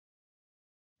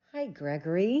Hi,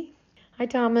 Gregory. Hi,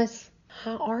 Thomas.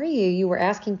 How are you? You were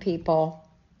asking people,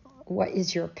 what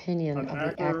is your opinion of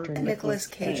the actor Nicholas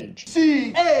Cage?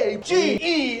 Cagefigh.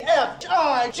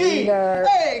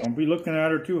 Don't be looking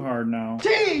at her too hard now.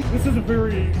 This is a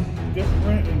very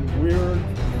different and weird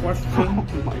question. Oh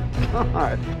my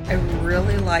god. I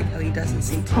really like how he doesn't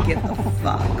seem to give a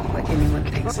fuck what anyone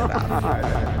thinks about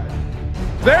him.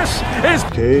 This is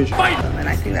Cage Fight! And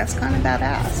I think that's kind of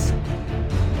badass.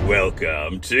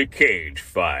 Welcome to Cage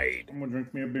Fight. I'm gonna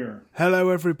drink me a beer. Hello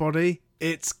everybody,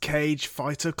 it's Cage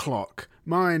Fight O'Clock.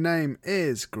 My name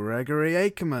is Gregory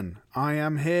Akerman. I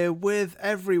am here with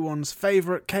everyone's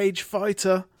favourite cage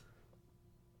fighter,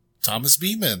 Thomas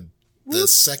Beeman, the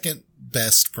second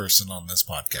best person on this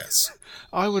podcast.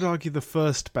 I would argue the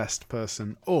first best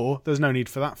person, or, there's no need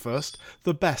for that first,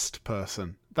 the best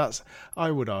person. That's,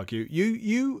 I would argue.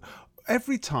 You,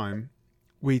 every time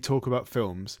we talk about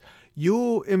films,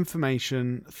 your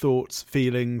information, thoughts,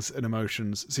 feelings, and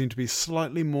emotions seem to be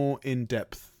slightly more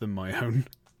in-depth than my own.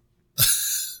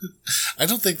 I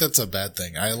don't think that's a bad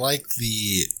thing. I like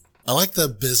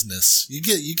the business. You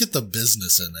get the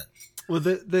business in it. Well,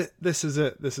 this is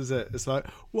it. This is it. It's like,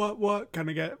 what can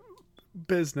I get?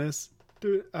 Business.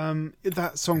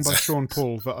 That song by Sean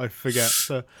Paul that I forget.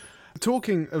 So,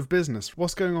 talking of business,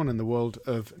 what's going on in the world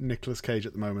of Nicolas Cage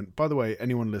at the moment? By the way,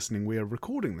 anyone listening, we are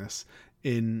recording this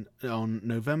on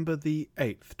November the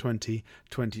 8th,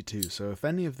 2022. So if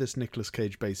any of this Nicolas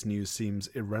Cage-based news seems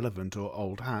irrelevant or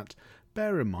old hat,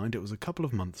 bear in mind it was a couple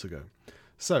of months ago.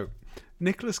 So,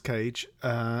 Nicolas Cage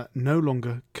no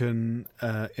longer can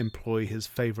employ his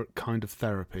favourite kind of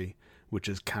therapy, which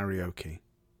is karaoke.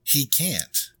 He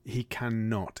can't. He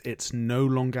cannot. It's no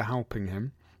longer helping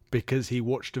him because he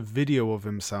watched a video of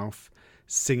himself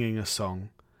singing a song.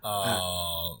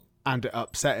 And it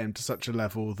upset him to such a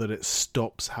level that it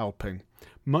stops helping.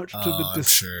 Much to the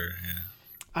sure, yeah.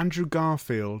 Andrew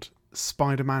Garfield,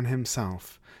 Spider-Man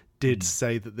himself, did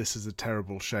say that this is a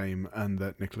terrible shame and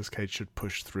that Nicolas Cage should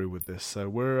push through with this. So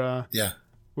we're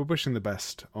wishing the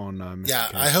best on Mr.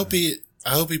 Cage.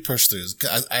 I hope he pushed through.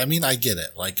 I mean, I get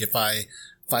it. Like if I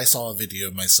saw a video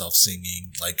of myself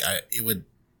singing,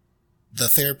 the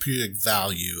therapeutic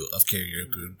value of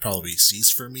karaoke would probably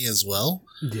cease for me as well.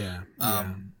 Yeah.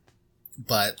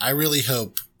 But I really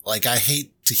hope, I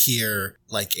hate to hear,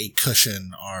 a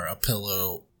cushion or a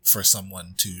pillow for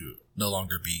someone to no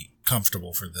longer be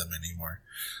comfortable for them anymore.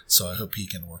 So I hope he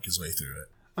can work his way through it.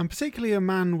 And particularly a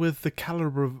man with the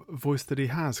calibre of voice that he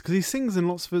has, because he sings in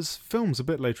lots of his films. A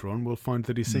bit later on, we'll find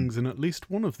that he sings in at least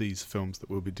one of these films that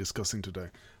we'll be discussing today.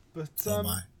 But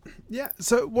yeah.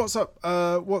 So what's up?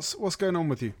 What's going on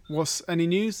with you? What's any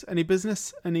news? Any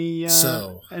business? Any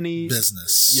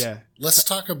business? Yeah. Let's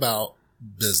talk about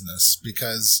business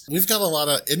because we've got a lot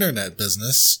of internet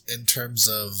business in terms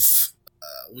of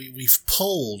we've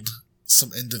polled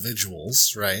some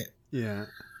individuals, right? Yeah.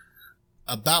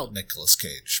 About Nicolas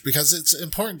Cage because it's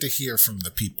important to hear from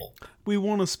the people. We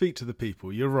want to speak to the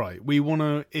people. You're right. We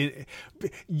want to.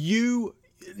 You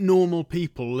normal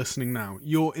people listening now,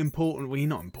 you're important. Well, you're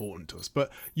not important to us, but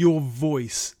your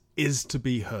voice is to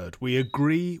be heard. We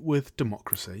agree with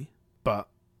democracy, but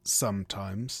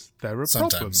sometimes there are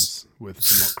problems with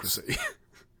democracy.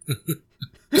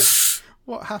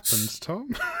 What happened,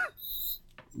 Tom?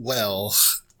 Well,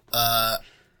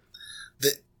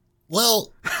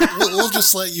 we'll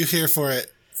just let you hear for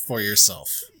it for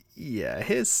yourself. Yeah,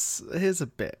 here's a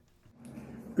bit.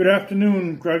 Good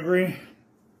afternoon, Gregory.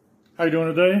 How you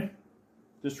doing today?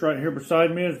 This right here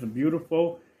beside me is the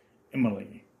beautiful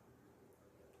Emily.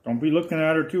 Don't be looking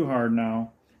at her too hard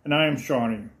now. And I am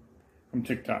Shawnee from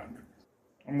TikTok.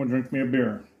 I'm gonna drink me a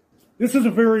beer. This is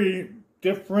a very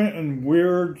different and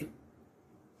weird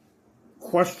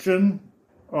question.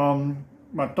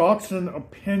 My thoughts and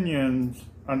opinions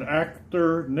on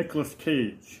actor Nicolas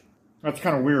Cage. That's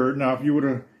kind of weird. Now, if you would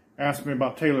have asked me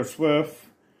about Taylor Swift,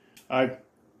 I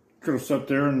could have sat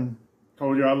there and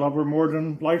told you I love her more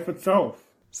than life itself.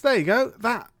 So there you go.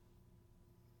 That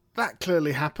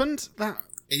clearly happened.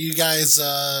 You guys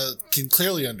can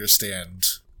clearly understand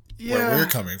where we're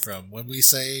coming from when we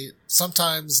say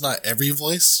sometimes not every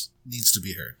voice needs to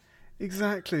be heard.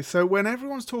 Exactly. So when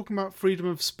everyone's talking about freedom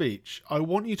of speech, I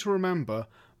want you to remember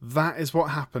that is what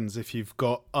happens if you've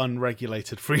got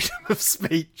unregulated freedom of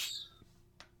speech.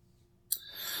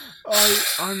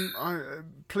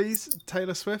 Please,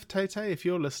 Taylor Swift, Tay-Tay, if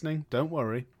you're listening, don't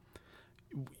worry.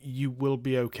 You will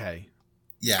be okay.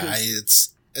 Yeah,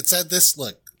 it's at this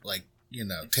look,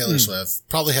 Taylor Swift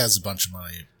probably has a bunch of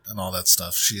money and all that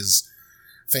stuff. She's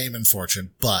fame and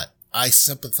fortune, but I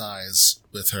sympathize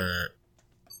with her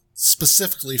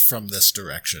specifically from this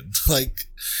direction. Like,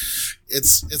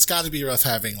 it's got to be rough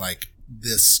having like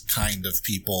this kind of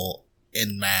people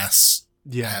in mass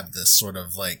have this sort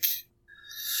of like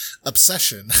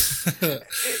obsession.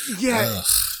 Ugh.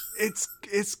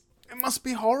 It must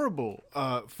be horrible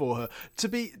for her. To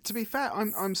be fair,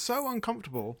 I'm so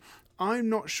uncomfortable. I'm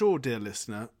not sure, dear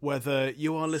listener, whether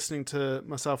you are listening to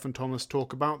myself and Thomas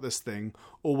talk about this thing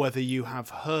or whether you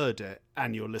have heard it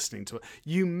and you're listening to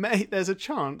it. There's a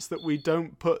chance that we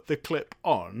don't put the clip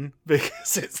on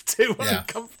because it's too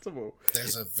uncomfortable.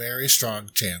 There's a very strong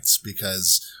chance,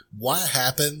 because what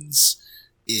happens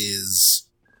is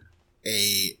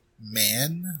a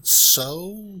man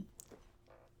so,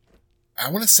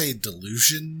 I want to say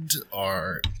delusioned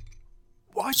or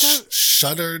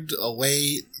shuddered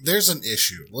away. There's an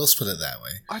issue. Let's put it that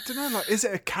way. I don't know. Like, is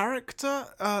it a character?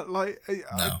 No.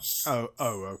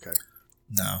 Okay.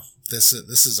 No. This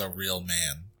is a real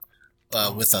man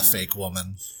with a fake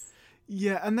woman.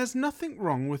 Yeah, and there's nothing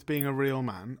wrong with being a real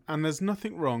man, and there's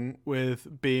nothing wrong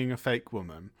with being a fake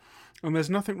woman, and there's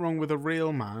nothing wrong with a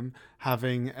real man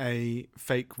having a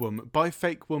fake woman. By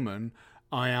fake woman,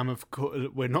 I am, of course,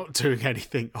 we're not doing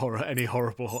anything or any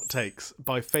horrible hot takes.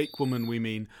 By fake woman, we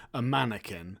mean a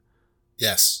mannequin.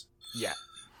 Yes. Yeah.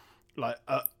 Like,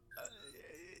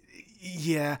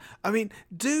 yeah. I mean,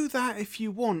 do that if you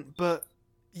want, but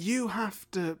you have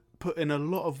to put in a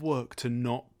lot of work to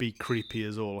not be creepy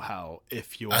as all hell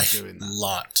if you are doing that. A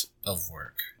lot of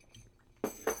work.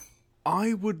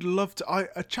 I would love to...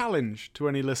 a challenge to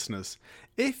any listeners.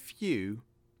 If you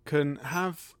can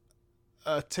have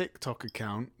a TikTok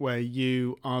account where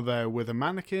you are there with a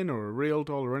mannequin or a real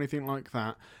doll or anything like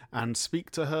that and speak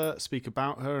to her, speak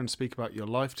about her, and speak about your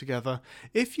life together,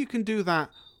 if you can do that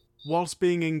whilst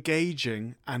being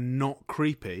engaging and not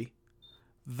creepy,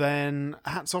 then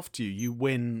hats off to you. You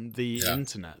win the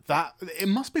internet. That it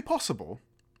must be possible.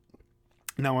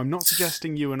 Now, I'm not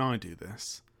suggesting you and I do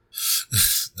this.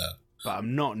 No. But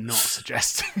I'm not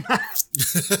suggesting that.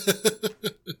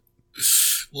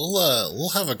 We'll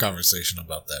have a conversation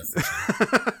about that for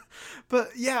sure.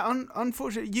 But yeah,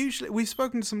 unfortunately, usually we've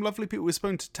spoken to some lovely people. We've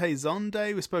spoken to Tay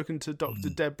Zonde, we've spoken to Dr.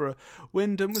 Deborah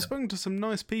Wyndham, we've spoken to some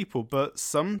nice people, but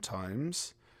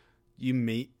sometimes you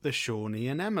meet the Shawnee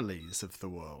and Emilys of the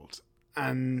world.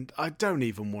 And I don't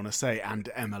even want to say, and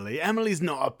Emily. Emily's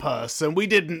not a person. We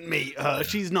didn't meet her.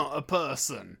 She's not a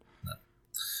person. No.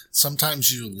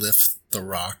 Sometimes you lift the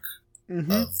rock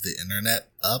of the internet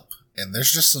up, and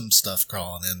there's just some stuff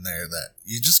crawling in there that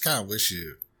you just kind of wish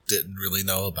you didn't really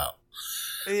know about.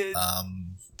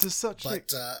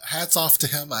 Hats off to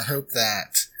him. I hope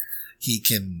that he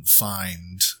can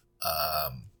find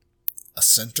a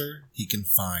center. He can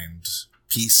find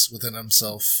peace within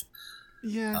himself.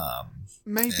 Yeah.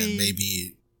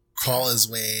 Maybe crawl his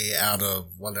way out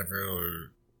of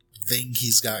whatever thing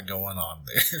he's got going on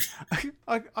there.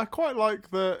 I quite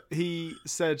like that he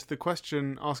said the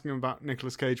question asking him about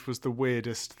Nicolas Cage was the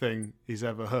weirdest thing he's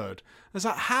ever heard. It's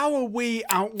like, how are we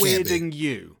out-weirding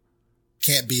you?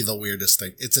 Can't be the weirdest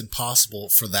thing. It's impossible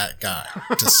for that guy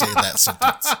to say that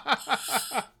sentence.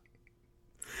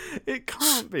 It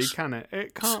can't be, can it?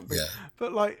 It can't be. Yeah.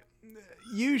 But like,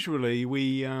 usually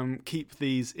we keep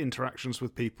these interactions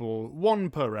with people one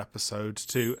per episode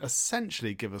to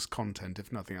essentially give us content,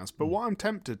 if nothing else. But what I'm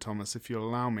tempted, Thomas, if you'll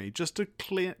allow me, just to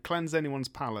cleanse anyone's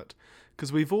palate,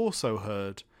 because we've also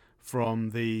heard from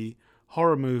the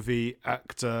horror movie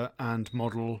actor and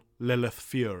model Lilith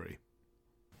Fury.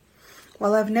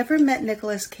 Well, I've never met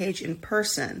Nicolas Cage in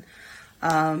person.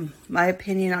 My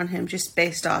opinion on him, just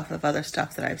based off of other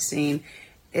stuff that I've seen,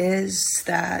 is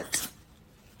that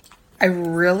I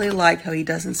really like how he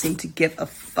doesn't seem to give a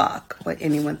fuck what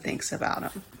anyone thinks about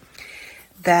him.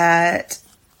 That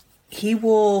he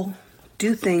will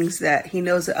do things that he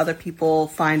knows that other people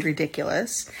find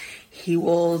ridiculous. He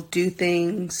will do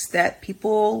things that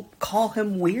people call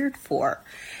him weird for.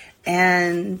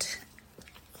 And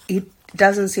it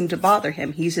doesn't seem to bother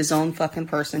him. He's his own fucking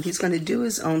person. He's going to do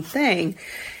his own thing.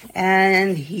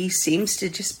 And he seems to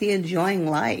just be enjoying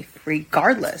life,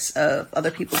 regardless of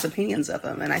other people's opinions of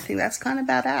him. And I think that's kind of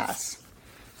badass.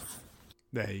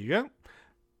 There you go.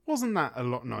 Wasn't that a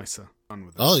lot nicer?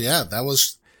 Oh, yeah. That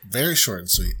was very short and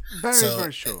sweet.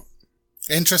 Very short.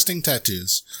 Interesting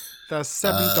tattoos. There's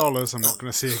 $7 I'm not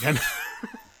going to see again.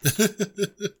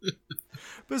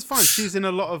 But it's fine. She's in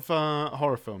a lot of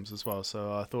horror films as well,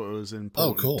 so I thought it was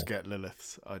important to get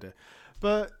Lilith's idea.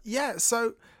 But yeah,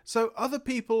 so other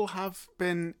people have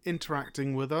been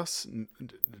interacting with us,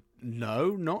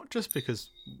 No, not just because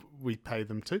we pay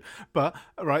them to, but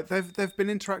right, they've been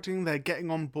interacting. They're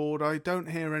getting on board. I don't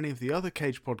hear any of the other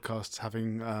Cage podcasts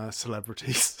having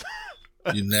celebrities.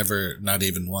 You never, not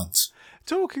even once.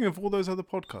 Talking of all those other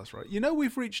podcasts, right? You know,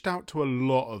 we've reached out to a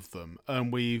lot of them,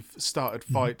 and we've started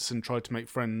fights and tried to make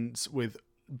friends with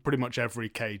pretty much every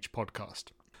Cage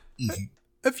podcast. Mm-hmm.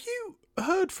 Have you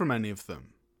heard from any of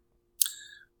them?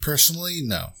 Personally,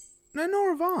 no. No,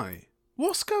 nor have I.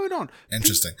 What's going on?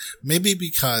 Interesting. Maybe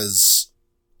because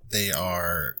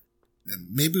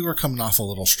maybe we're coming off a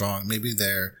little strong. Maybe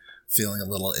they're feeling a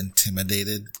little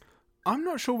intimidated. I'm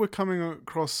not sure we're coming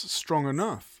across strong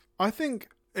enough. I think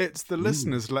it's the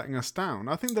listeners letting us down.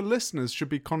 I think the listeners should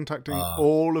be contacting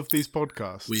all of these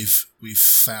podcasts. We've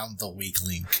found the weak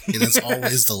link. It is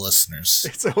always the listeners.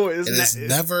 It is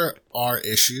never our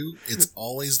issue. It's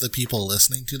always the people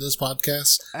listening to this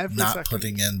podcast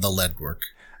putting in the lead work.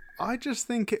 I just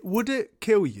think would it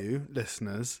kill you,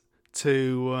 listeners,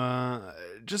 to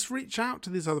just reach out to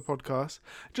these other podcasts?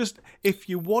 Just if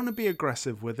you want to be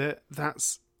aggressive with it,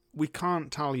 we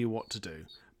can't tell you what to do.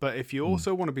 But if you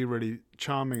also want to be really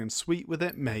charming and sweet with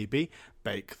it, maybe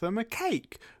bake them a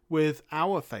cake with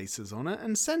our faces on it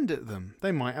and send it them.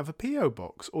 They might have a P.O.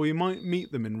 box, or you might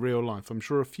meet them in real life. I'm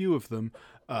sure a few of them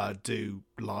do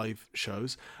live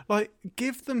shows. Like,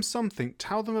 give them something.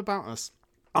 Tell them about us.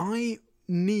 I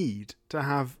need to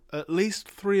have at least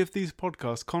 3 of these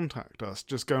podcasts contact us,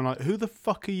 just going like, who the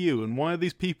fuck are you, and why are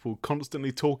these people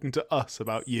constantly talking to us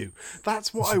about you?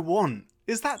 That's what I want.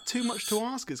 Is that too much to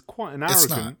ask? It's quite an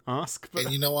arrogant ask. But...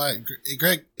 And you know what,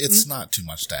 Greg? It's not too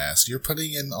much to ask. You're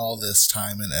putting in all this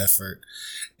time and effort,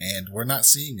 and we're not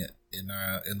seeing it in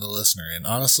the listener. And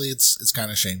honestly, it's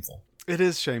kind of shameful. It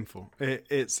is shameful.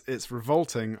 It's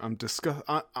revolting. I'm disgusted.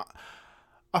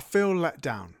 I feel let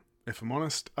down. If I'm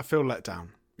honest, I feel let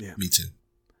down. Yeah. Me too.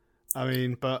 I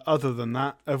mean, but other than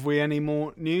that, have we any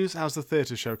more news? How's the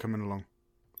theatre show coming along?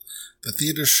 The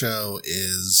theatre show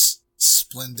is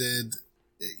splendid.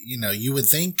 You know, you would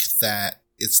think that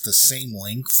it's the same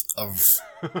length of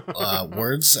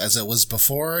words as it was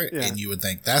before, and you would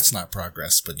think that's not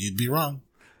progress, but you'd be wrong.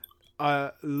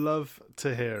 I love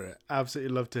to hear it.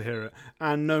 Absolutely love to hear it.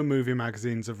 And no movie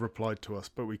magazines have replied to us,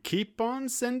 but we keep on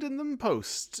sending them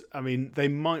posts. I mean, they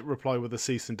might reply with a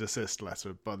cease and desist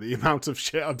letter by the amount of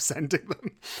shit I'm sending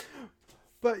them.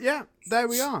 But yeah, there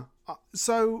we are.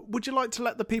 So would you like to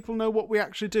let the people know what we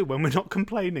actually do when we're not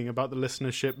complaining about the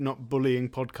listenership not bullying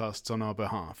podcasts on our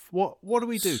behalf? What do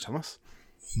we do, Thomas?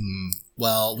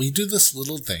 Well, we do this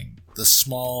little thing, the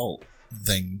small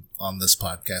thing on this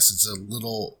podcast.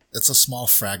 It's a small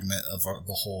fragment of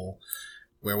the whole,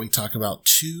 where we talk about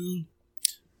 2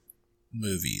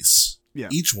 movies,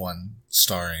 each one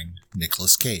starring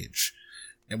Nicolas Cage,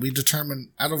 and we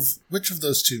determine out of which of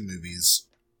those 2 movies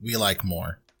we like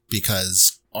more,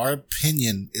 because our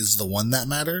opinion is the one that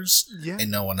matters,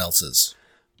 and no one else's.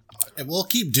 And we'll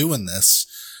keep doing this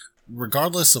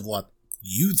regardless of what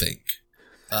you think.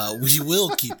 We will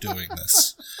keep doing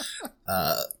this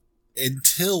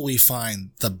until we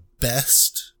find the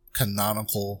best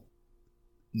canonical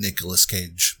Nicolas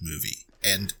Cage movie.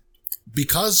 And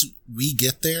because we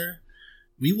get there,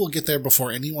 we will get there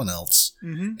before anyone else.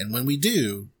 Mm-hmm. And when we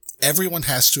do, everyone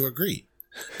has to agree.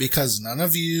 Because none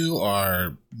of you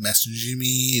are messaging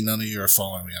me, none of you are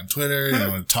following me on Twitter,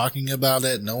 no one talking about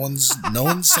it, no one's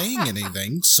saying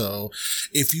anything. So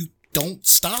if you don't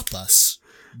stop us,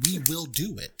 we will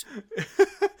do it.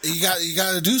 You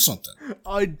got to do something.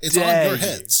 It's on your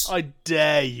heads. I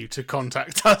dare you to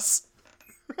contact us.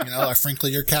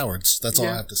 Frankly, you're cowards. That's all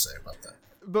I have to say about that.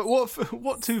 But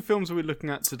what 2 films are we looking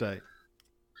at today?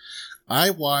 I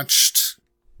watched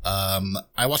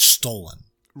Stolen.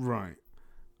 Right.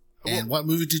 And what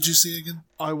movie did you see again?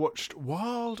 I watched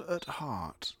Wild at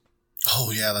Heart.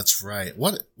 Oh yeah, that's right.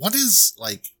 What is,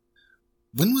 like,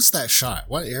 when was that shot?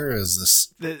 What era is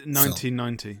this?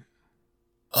 1990.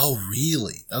 Oh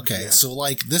really? Okay, so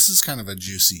like this is kind of a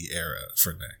juicy era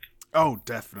for Nick. Oh,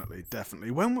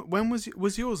 definitely. When was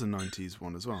yours a 90s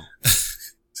one as well?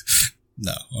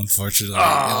 No, unfortunately, it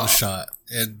was shot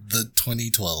in the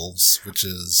 2012s, which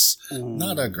is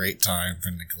not a great time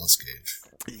for Nicolas Cage.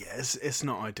 Yes, it's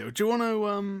not ideal. Do you want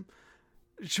to?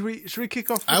 Should we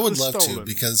kick off? With I would love Stolen? to,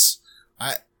 because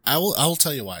I will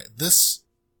tell you why. The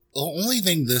only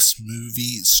thing this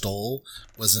movie stole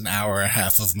was an hour and a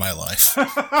half of my life.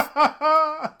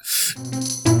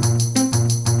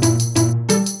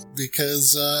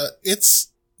 Because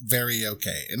it's very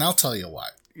okay, and I'll tell you why.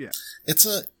 Yeah, it's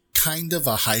a kind of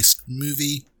a heist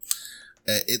movie.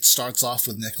 It starts off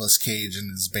with Nicolas Cage and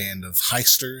his band of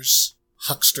hucksters,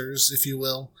 if you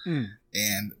will.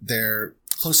 And they're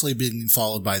closely being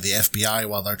followed by the FBI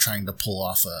while they're trying to pull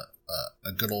off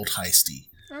a good old heisty.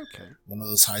 Okay. One of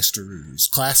those heisteroos.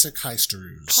 Classic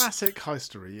heisteroos. Classic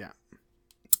heistery, yeah.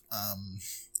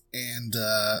 And,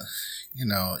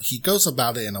 he goes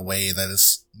about it in a way that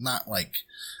is not, like,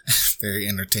 very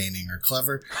entertaining or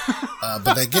clever.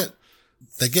 But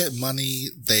they get money,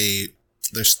 they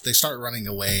start running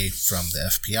away from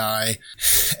the FBI,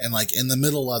 and, like, in the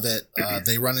middle of it,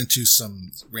 they run into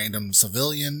some random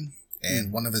civilian,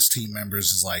 and one of his team members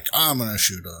is like, I'm gonna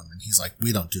shoot him. And he's like,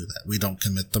 we don't do that. We don't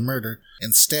commit the murder.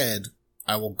 Instead,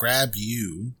 I will grab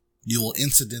you. You will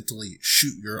incidentally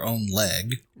shoot your own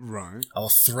leg. Right. I'll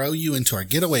throw you into our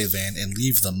getaway van and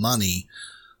leave the money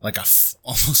like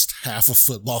almost half a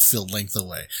football field length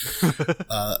away.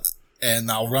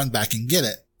 And I'll run back and get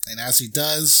it. And as he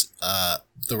does,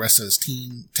 the rest of his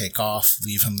team take off,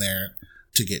 leave him there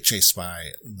to get chased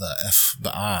by the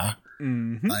FBI.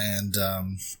 Mm-hmm. And,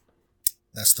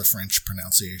 that's the French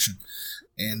pronunciation.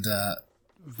 And,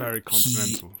 very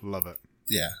continental. Love it.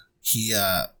 Yeah.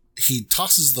 He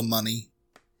tosses the money,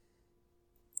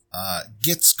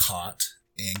 gets caught,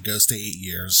 and goes to 8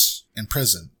 years in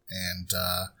prison. And,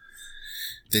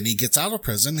 then he gets out of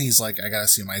prison. He's like, I gotta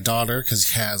see my daughter, cause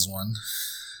he has one.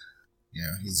 You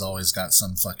know, he's always got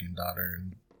some fucking daughter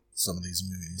in some of these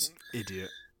movies. Idiot.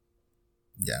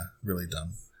 Yeah, really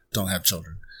dumb. Don't have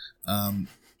children.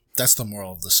 That's the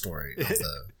moral of the story.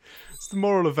 It's the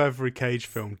moral of every Cage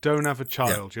film. Don't have a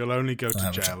child. Yeah. You'll only go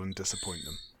to jail and disappoint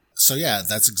them. So yeah,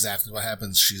 that's exactly what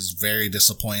happens. She's very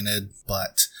disappointed,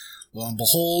 but lo and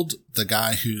behold, the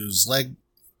guy whose leg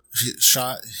he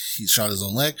shot his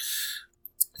own leg.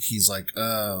 He's like,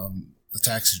 the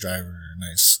taxi driver, and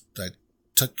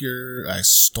I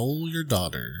stole your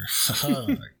daughter.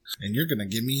 And you're gonna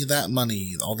give me that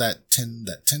money, all that $10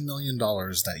 million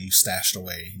that you stashed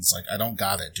away. He's like, I don't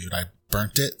got it, dude. I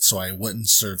burnt it so I wouldn't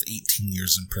serve 18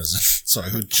 years in prison. So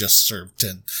I would just serve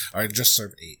 10, or I'd just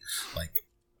serve 8. Like,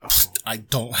 I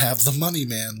don't have the money,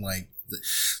 man. Like,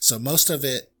 so most of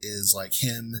it is like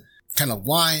him kind of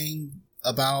lying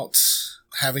about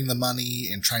having the money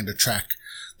and trying to track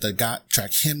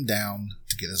him down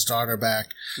to get his daughter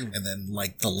back. And then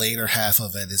like the later half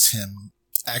of it is him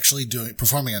actually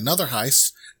performing another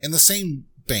heist in the same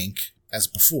bank as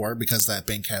before, because that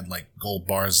bank had like gold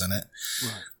bars in it.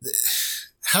 Right.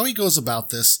 How he goes about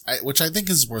this, which I think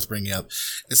is worth bringing up,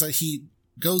 is that he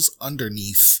goes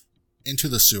underneath into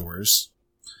the sewers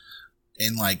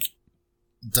and like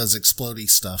does explodey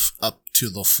stuff up to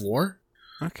the floor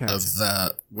of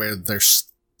where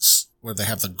they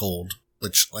have the gold,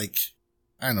 which like,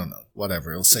 I don't know,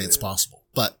 whatever. Let's say it's possible.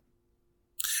 But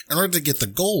in order to get the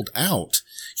gold out,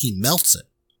 he melts it.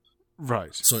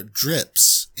 Right. So it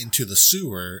drips into the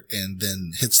sewer and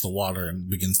then hits the water and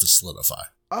begins to solidify.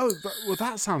 Oh, well,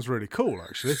 that sounds really cool,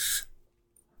 actually.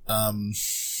 No?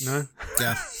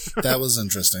 Yeah, that was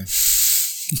interesting.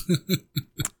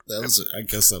 I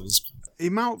guess that was cool. He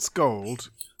melts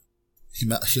gold. He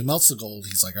melts the gold.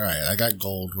 He's like, all right, I got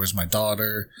gold. Where's my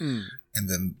daughter? And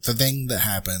then the thing that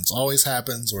always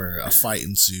happens, where a fight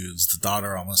ensues. The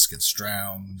daughter almost gets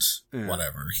drowned. Yeah.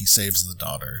 Whatever. He saves the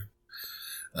daughter.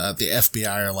 The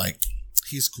FBI are like,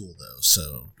 he's cool though,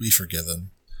 so we forgive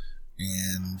him.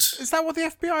 And is that what the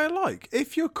FBI are like?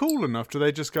 If you're cool enough, do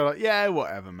they just go like, yeah,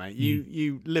 whatever, mate.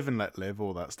 You live and let live,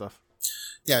 all that stuff.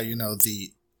 Yeah, you know,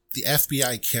 the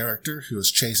FBI character who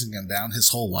was chasing him down his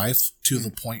whole life to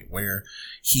the point where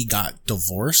he got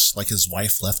divorced, like his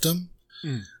wife left him.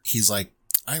 He's like,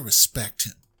 I respect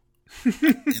him.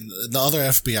 And the other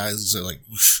FBI's are like,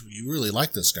 you really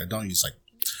like this guy, don't you? He's like,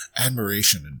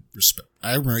 admiration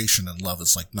and love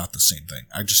is like not the same thing.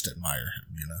 I just admire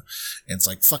him, you know? And it's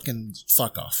like,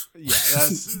 fuck off. Yeah,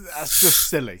 that's just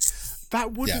silly.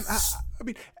 That wouldn't. Yeah. I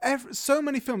mean, so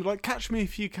many films like Catch Me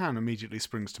If You Can immediately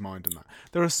springs to mind. In that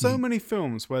there are so many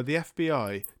films where the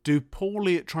FBI do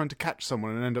poorly at trying to catch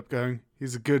someone and end up going,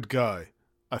 "He's a good guy.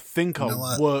 I think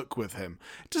I'll work with him."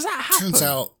 Does that happen? Turns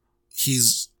out he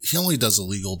only does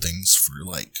illegal things for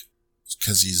like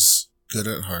because he's good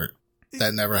at heart.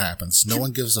 That never happens. No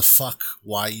one gives a fuck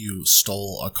why you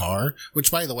stole a car. Which,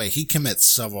 by the way, he commits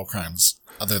several crimes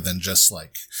other than just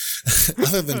like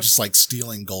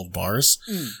stealing gold bars.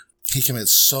 He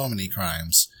commits so many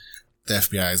crimes. The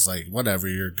FBI is like, whatever,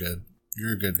 you're good.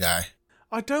 You're a good guy.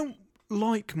 I don't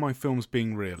like my films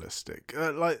being realistic.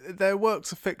 Like, they're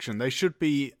works of fiction. They should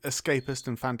be escapist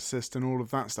and fantasist and all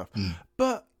of that stuff.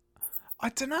 But I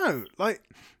don't know. Like,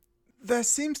 there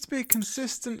seems to be a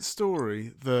consistent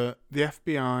story that the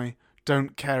FBI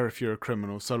don't care if you're a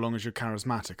criminal so long as you're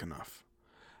charismatic enough.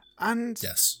 And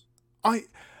yes,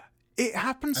 it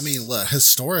happens. I mean, look,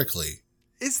 historically,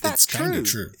 Is that it's true? Kind of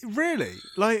true. Really?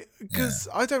 Like, because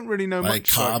I don't really know like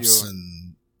much cops about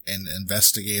and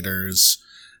investigators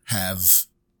have,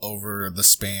 over the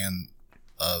span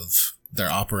of their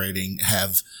operating,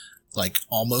 have like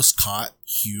almost caught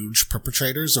huge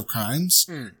perpetrators of crimes,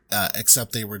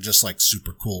 except they were just like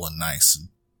super cool and nice and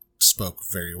spoke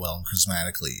very well and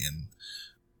charismatically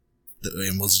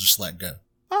and was just let go.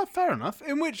 Ah, fair enough.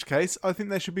 In which case, I think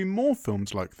there should be more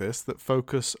films like this that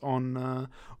focus on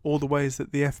all the ways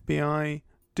that the FBI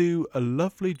do a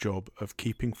lovely job of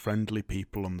keeping friendly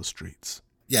people on the streets.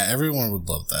 Yeah, everyone would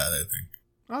love that,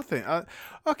 I think.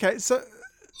 Okay, so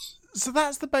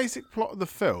that's the basic plot of the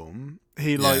film.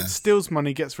 He steals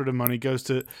money, gets rid of money, goes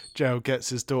to jail, gets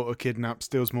his daughter kidnapped,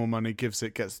 steals more money, gives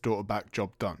it, gets the daughter back,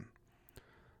 job done.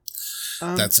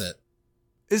 That's it.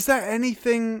 Is there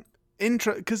anything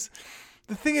because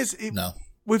the thing is, no.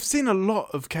 We've seen a lot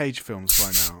of Cage films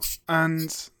by now,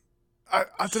 and I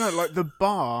don't know, like the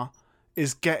bar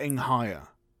is getting higher.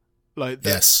 Like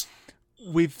yes,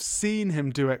 we've seen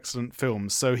him do excellent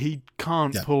films, so he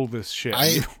can't pull this shit.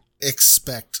 I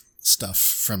expect stuff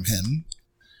from him.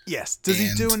 Yes. Does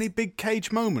he do any big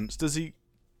Cage moments? Does he?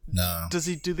 No. Does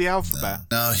he do the alphabet?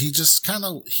 No, he just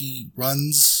he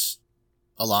runs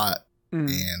a lot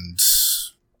and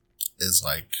is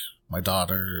like my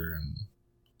daughter. And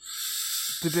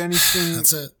did anything?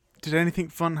 That's it. Did anything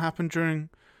fun happen during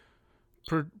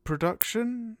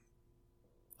production?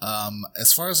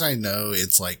 As far as I know,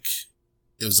 it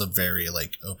was a very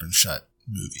like open shut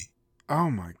movie. Oh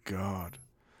my god.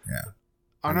 Yeah.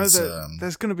 I know that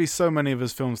there's going to be so many of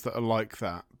his films that are like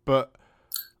that, but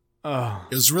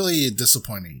it was really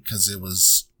disappointing because it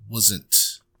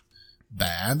wasn't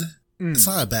bad. It's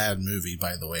not a bad movie,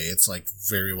 by the way. It's like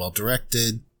very well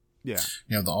directed. Yeah.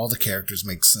 You know, all the characters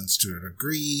make sense to a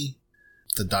degree.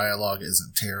 The dialogue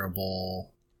isn't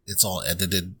terrible. It's all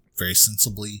edited very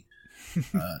sensibly.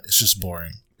 It's just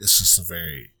boring.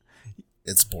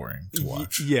 It's boring to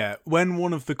watch. Yeah, when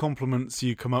one of the compliments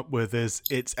you come up with is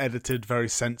it's edited very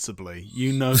sensibly,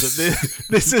 you know that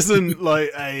this isn't like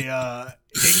a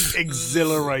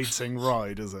exhilarating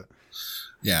ride, is it?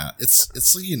 Yeah,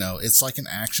 it's you know, it's like an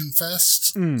action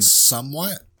fest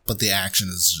somewhat, but the action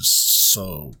is just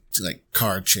so like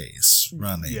car chase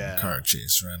running.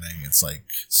 It's like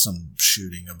some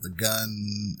shooting of the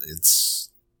gun. It's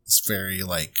very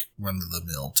like run of the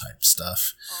mill type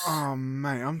stuff. Oh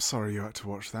mate, I'm sorry you had to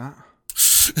watch that.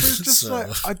 It's just like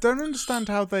I don't understand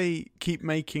how they keep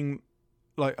making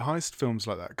like heist films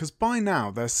like that, because by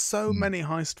now there's so many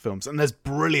heist films and there's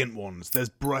brilliant ones. There's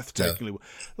breathtakingly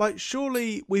like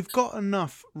surely we've got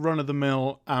enough run of the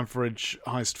mill average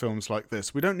heist films like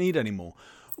this. We don't need any more.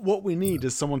 What we need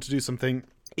is someone to do something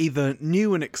either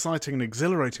new and exciting and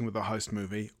exhilarating with a heist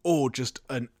movie, or just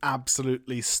an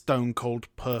absolutely stone cold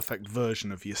perfect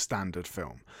version of your standard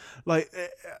film. Like,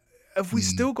 have we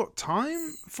still got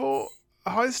time for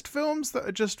heist films that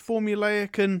are just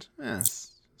formulaic and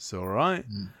it's all right?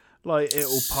 Like,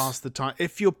 it'll pass the time.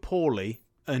 If you're poorly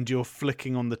and you're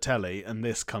flicking on the telly and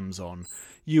this comes on,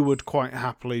 you would quite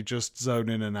happily just zone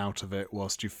in and out of it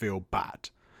whilst you feel bad.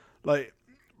 Like,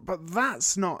 but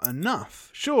that's not enough,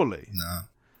 surely. No.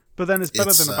 But then it's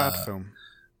better than a bad film.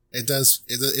 It does.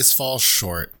 It falls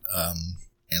short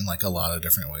in like a lot of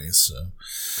different ways. So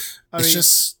I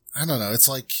don't know. It's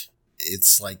like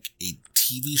a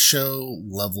TV show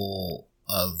level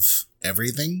of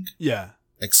everything. Yeah.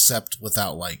 Except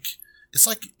without like, it's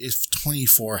like if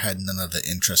 24 had none of the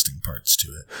interesting parts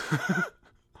to it.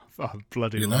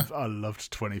 I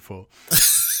loved 24.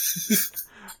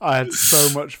 I had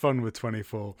so much fun with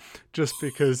 24, just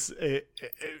because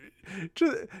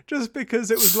just because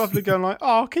it was lovely going like,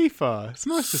 oh, Kiefer, it's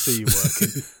nice to see you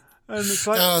working. And it's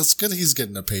like, oh, it's good he's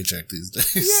getting a paycheck these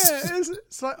days. Yeah,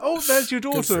 it's like, oh, there's your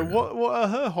daughter. What are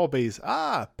her hobbies?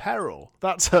 Ah, peril.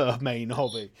 That's her main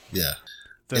hobby. Yeah,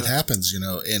 it happens, you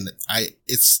know. And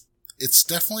it's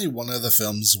definitely one of the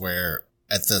films where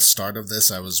at the start of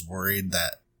this, I was worried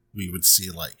that we would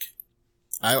see like.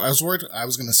 I was worried I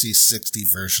was going to see 60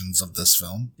 versions of this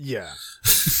film. Yeah.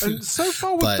 And so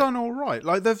far we've done all right.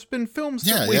 Like, there's been films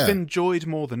that we've enjoyed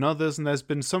more than others, and there's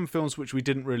been some films which we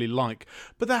didn't really like.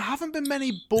 But there haven't been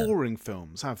many boring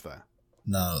films, have there?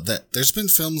 No. There's been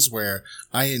films where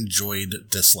I enjoyed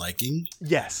disliking.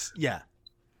 Yes, yeah.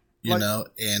 You know,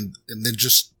 and then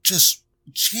just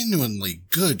genuinely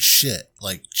good shit.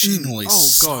 Like, genuinely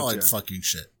solid fucking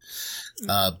shit.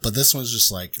 But this one's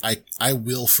just like, I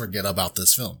will forget about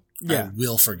this film. Yeah. I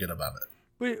will forget about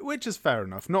it. Which is fair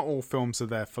enough. Not all films are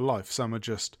there for life. Some are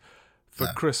just for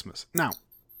Christmas. Now,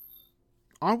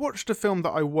 I watched a film that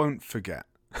I won't forget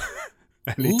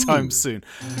anytime soon.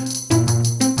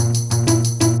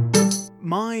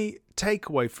 My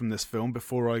takeaway from this film,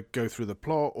 before I go through the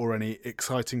plot or any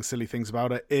exciting, silly things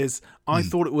about it, is I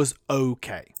thought it was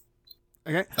okay.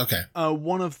 Okay.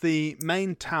 One of the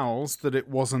main tells that it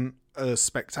wasn't a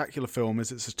spectacular film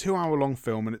is it's a 2-hour-long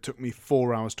film, and it took me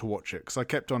 4 hours to watch it because I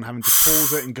kept on having to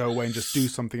pause it and go away and just do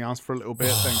something else for a little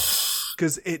bit.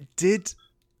 Because it did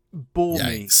bore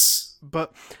me.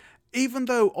 But even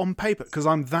though on paper, because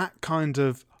I'm that kind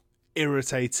of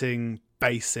irritating,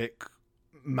 basic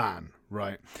man,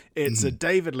 right? It's a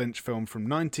David Lynch film from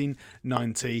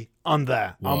 1990. I'm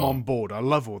there. Whoa. I'm on board. I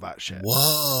love all that shit.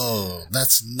 Whoa,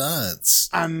 that's nuts.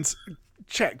 And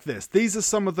check this. These are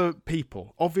some of the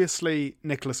people. Obviously,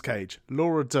 Nicolas Cage,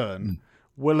 Laura Dern,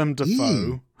 Willem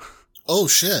Dafoe. Oh,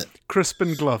 shit.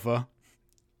 Crispin Glover.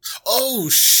 Oh,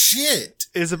 shit.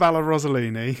 Isabella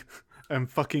Rossellini and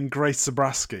fucking Grace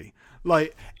Zabrowski.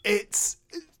 Like, it's...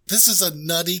 This is a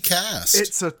nutty cast.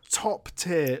 It's a top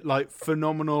tier, like,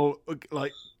 phenomenal,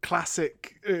 like,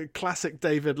 classic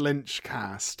David Lynch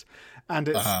cast. And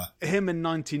it's him in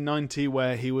 1990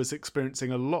 where he was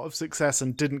experiencing a lot of success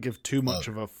and didn't give too much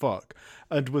of a fuck.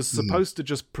 And was supposed to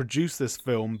just produce this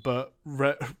film, but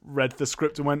read the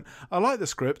script and went, I like the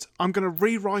script. I'm going to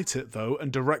rewrite it, though,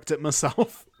 and direct it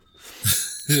myself.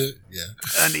 Yeah.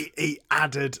 And he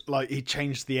added, like, he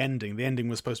changed the ending. The ending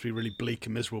was supposed to be really bleak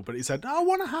and miserable, but he said, I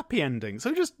want a happy ending. So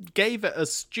he just gave it a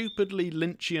stupidly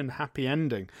Lynchian happy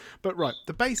ending. But right,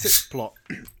 the basic plot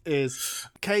is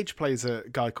Cage plays a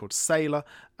guy called Sailor,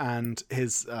 and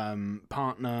his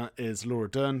partner is Laura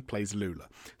Dern, plays Lula.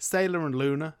 Sailor and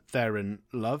Luna, they're in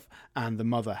love, and the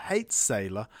mother hates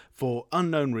Sailor for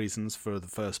unknown reasons for the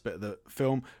first bit of the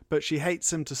film, but she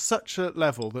hates him to such a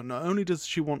level that not only does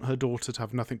she want her daughter to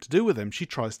have nothing to do with him, she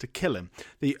tries to kill him.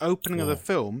 The opening of the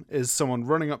film is someone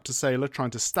running up to Sailor,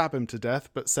 trying to stab him to death,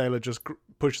 but Sailor just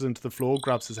pushes him to the floor,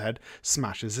 grabs his head,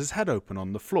 smashes his head open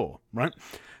on the floor, right?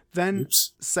 Then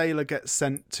Sailor gets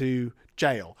sent to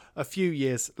jail. A few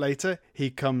years later, he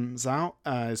comes out,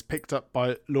 is picked up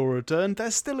by Laura Dern.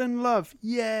 They're still in love.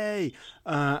 Yay!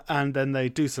 And then they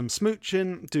do some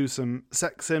smooching, do some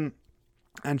sexing,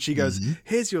 and she goes,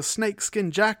 here's your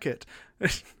snakeskin jacket.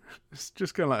 It's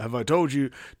just kind of like, have I told you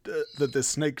that this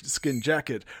snakeskin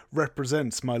jacket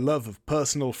represents my love of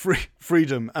personal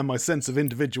freedom and my sense of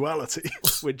individuality,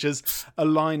 which is a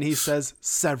line he says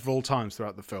several times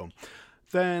throughout the film.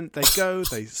 Then they go,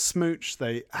 they smooch,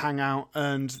 they hang out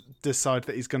and decide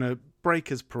that he's going to break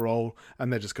his parole,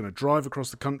 and they're just going to drive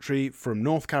across the country from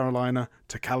North Carolina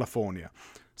to California.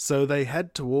 So they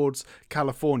head towards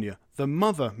California. The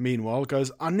mother, meanwhile,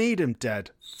 goes, I need him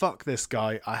dead. Fuck this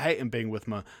guy. I hate him being with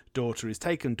my daughter. He's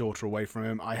taken daughter away from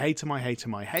him. I hate him, I hate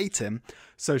him, I hate him.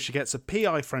 So she gets a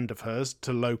PI friend of hers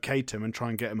to locate him and try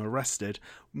and get him arrested,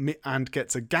 and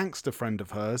gets a gangster friend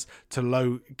of hers to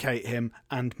locate him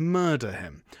and murder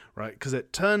him, right? Because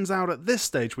it turns out at this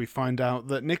stage we find out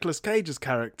that Nicolas Cage's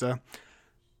character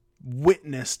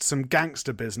witnessed some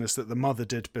gangster business that the mother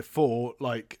did before,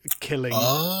 like killing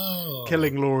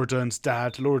Laura Dern's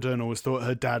dad. Laura Dern always thought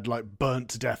her dad like burnt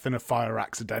to death in a fire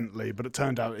accidentally, but it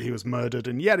turned out that he was murdered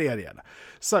and yada yada yada.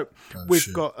 So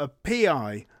we've got a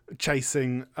PI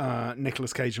chasing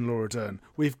Nicolas Cage and Laura Dern.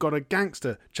 We've got a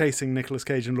gangster chasing Nicolas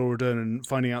Cage and Laura Dern and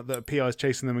finding out that a PI is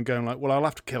chasing them and going like, well, I'll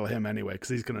have to kill him anyway because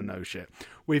he's going to know shit.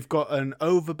 We've got an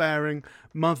overbearing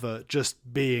mother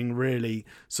just being really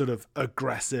sort of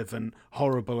aggressive and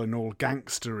horrible and all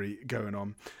gangstery going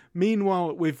on.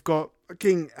 Meanwhile, we've got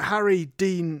King Harry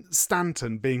Dean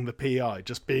Stanton being the PI,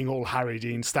 just being all Harry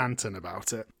Dean Stanton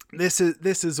about it. This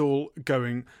is all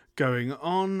going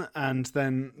on, and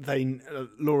then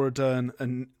Laura Dern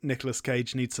and Nicolas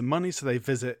Cage need some money, so they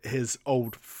visit his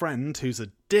old friend, who's a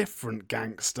different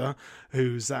gangster,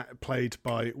 who's played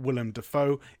by Willem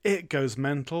Dafoe. It goes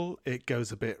mental. It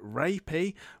goes a bit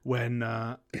rapey when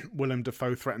Willem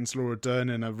Dafoe threatens Laura Dern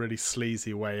in a really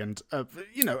sleazy way and,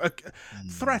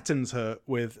 threatens her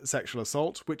with sexual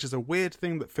assault, which is a weird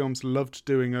thing that films loved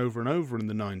doing over and over in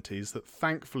the 90s, that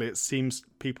thankfully it seems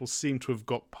people seem to have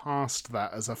got past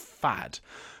that as a fad,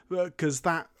 because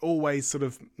that always sort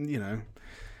of,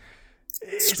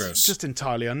 it's just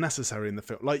entirely unnecessary in the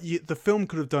film. Like, the film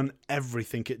could have done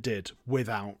everything it did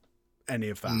without any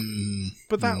of that.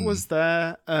 But that was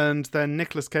there, and then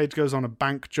Nicolas Cage goes on a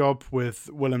bank job with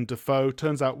Willem Dafoe.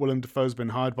 Turns out Willem Dafoe's been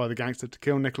hired by the gangster to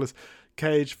kill Nicolas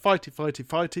Cage.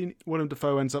 Fighty. Willem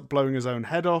Dafoe ends up blowing his own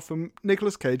head off, and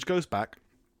Nicolas Cage goes back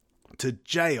to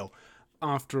jail.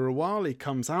 After a while, he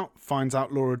comes out, finds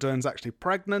out Laura Dern's actually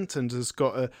pregnant and has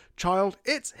got a child.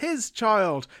 It's his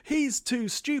child. He's too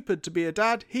stupid to be a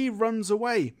dad. He runs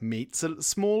away, meets a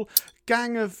small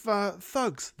gang of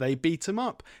thugs. They beat him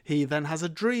up. He then has a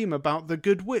dream about the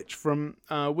Good Witch from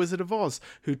Wizard of Oz,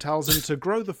 who tells him to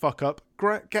grow the fuck up,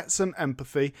 get some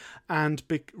empathy, and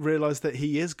realise that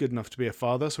he is good enough to be a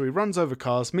father. So he runs over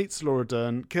cars, meets Laura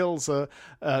Dern, kills her,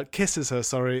 kisses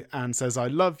her, and says, "I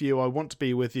love you, I want to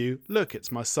be with you. Look,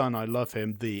 it's my son, I love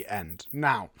him." The end.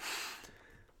 Now,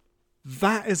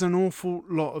 that is an awful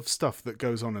lot of stuff that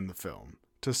goes on in the film,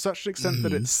 to such an extent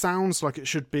that it sounds like it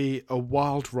should be a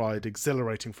wild ride,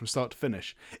 exhilarating from start to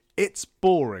finish. It's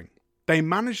boring. They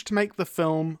managed to make the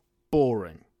film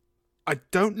boring. I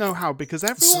don't know how, because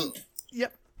everyone...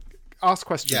 Yep. Ask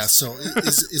questions. Yeah, so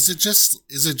is it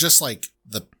just like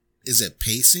is it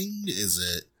pacing? Is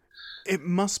it... It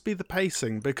must be the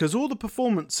pacing, because all the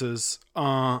performances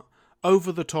are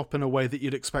over the top in a way that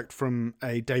you'd expect from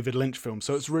a David Lynch film.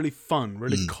 So it's really fun,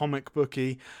 really comic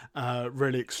booky,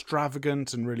 really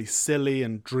extravagant and really silly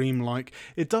and dreamlike.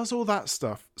 It does all that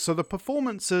stuff. So the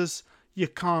performances, you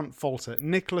can't fault it.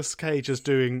 Nicolas Cage is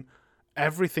doing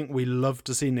everything we love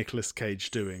to see Nicolas Cage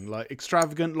doing. Like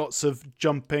extravagant, lots of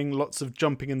jumping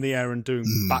in the air and doing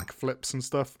backflips and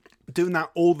stuff. Doing that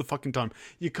all the fucking time.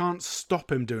 You can't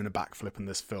stop him doing a backflip in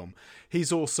this film.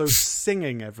 He's also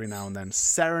singing every now and then,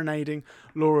 serenading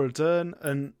Laura Dern,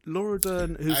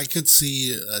 who's... I could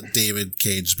see David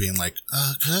Cage being like,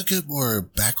 can I get more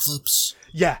backflips?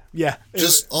 Yeah.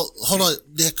 Hold on,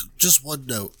 Nick, just one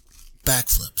note.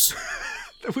 Backflips.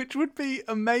 Which would be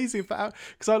amazing,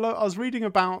 because I was reading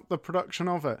about the production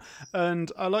of it,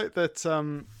 and I like that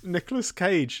Nicolas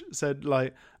Cage said,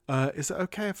 like, is it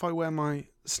okay if I wear my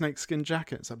snakeskin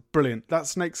jacket? It's like, brilliant. That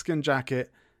snakeskin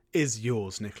jacket is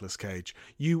yours, Nicolas Cage.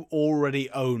 You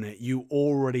already own it. You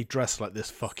already dress like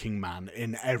this fucking man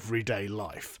in everyday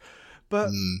life. But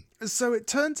so it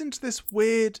turns into this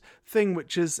weird thing,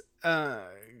 which is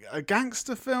a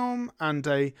gangster film and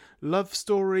a love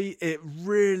story. It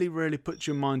really, really puts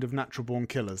you in mind of Natural Born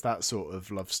Killers, that sort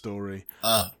of love story.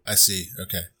 Ah, I see.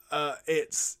 Okay.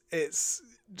 It's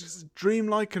just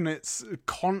dreamlike, and it's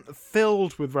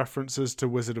filled with references to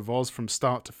Wizard of Oz from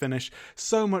start to finish.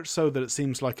 So much so that it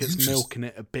seems like it's milking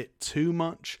it a bit too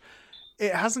much.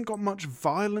 It hasn't got much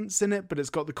violence in it, but it's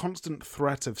got the constant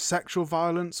threat of sexual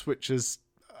violence, which is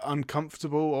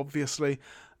uncomfortable, obviously.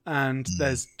 And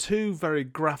there's two very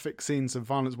graphic scenes of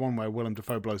violence. One where Willem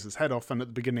Dafoe blows his head off, and at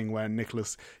the beginning where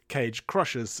Nicolas Cage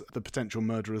crushes the potential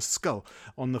murderer's skull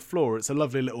on the floor. It's a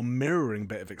lovely little mirroring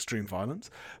bit of extreme violence.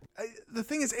 The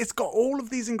thing is, it's got all of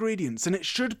these ingredients, and it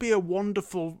should be a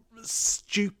wonderful,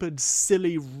 stupid,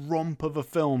 silly romp of a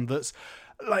film that's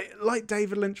like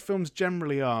David Lynch films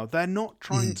generally are. They're not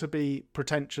trying to be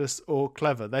pretentious or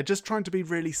clever. They're just trying to be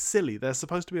really silly. There's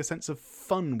supposed to be a sense of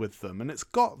fun with them, and it's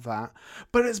got that,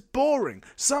 but it's boring.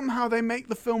 Somehow they make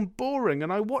the film boring,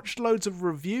 and I watched loads of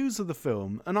reviews of the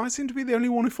film, and I seem to be the only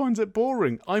one who finds it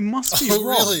boring. I must be wrong.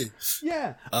 Really?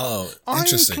 Yeah. Oh, I'm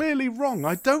interesting. clearly wrong.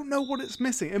 I don't know what it's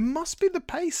missing. It must be the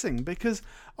pacing, because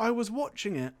I was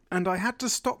watching it, and I had to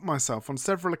stop myself on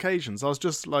several occasions. I was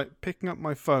just like picking up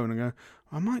my phone and go,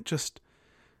 I might just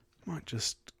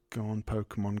go on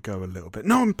Pokemon Go a little bit.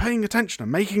 No, I'm paying attention.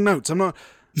 I'm making notes. I'm not...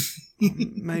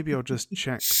 Maybe I'll just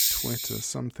check Twitter,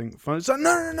 something fun. So,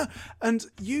 no. And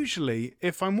usually,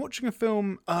 if I'm watching a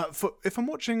film, for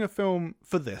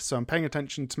this, so I'm paying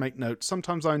attention to make notes.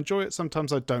 Sometimes I enjoy it,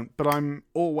 sometimes I don't. But I'm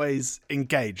always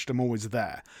engaged. I'm always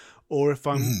there. Or if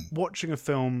I'm watching a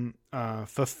film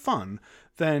for fun,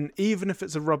 then even if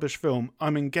it's a rubbish film,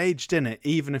 I'm engaged in it,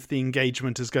 even if the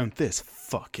engagement is going, this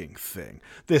fucking thing.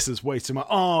 This is way too much.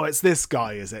 Oh, it's this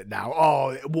guy, is it now?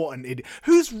 Oh, what an idiot.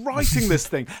 Who's writing this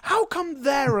thing? How come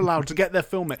they're allowed to get their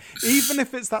film it? Even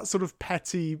if it's that sort of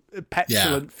petty,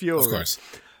 petulant fury. Of course.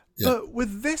 Yeah. But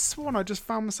with this one, I just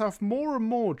found myself more and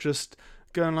more just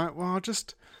going like, well,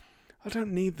 I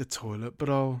don't need the toilet, but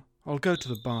I'll go to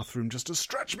the bathroom just to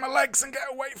stretch my legs and get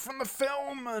away from the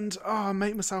film, and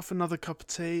make myself another cup of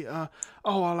tea.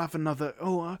 I'll have another.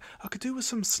 I could do with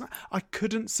some snack. I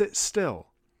couldn't sit still.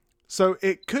 So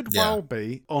it could well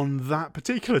be on that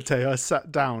particular day I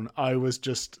sat down, I was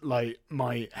just like,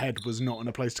 my head was not in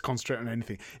a place to concentrate on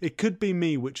anything. It could be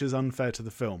me, which is unfair to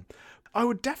the film. I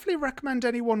would definitely recommend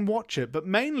anyone watch it, but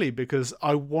mainly because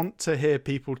I want to hear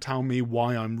people tell me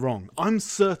why I'm wrong. I'm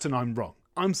certain I'm wrong.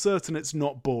 I'm certain it's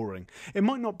not boring. It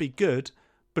might not be good,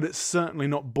 but it's certainly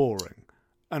not boring.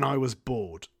 And I was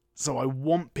bored. So I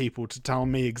want people to tell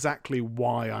me exactly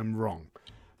why I'm wrong.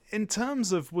 In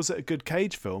terms of, was it a good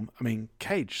Cage film? I mean,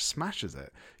 Cage smashes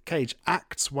it. Cage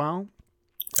acts well.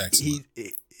 Excellent.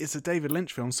 It's a David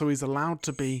Lynch film, so he's allowed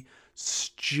to be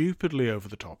stupidly over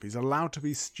the top. He's allowed to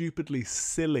be stupidly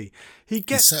silly.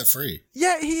 He's set free.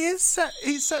 Yeah, he is set.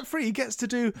 He's set free. He gets to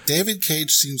do. David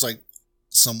Cage seems like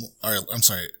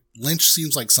Lynch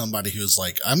seems like somebody who's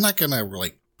like, I'm not gonna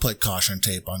like put caution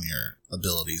tape on your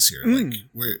abilities here. Like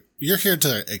you're here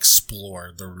to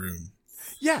explore the room.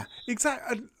 Yeah,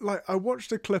 exactly. Like I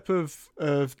watched a clip of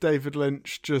David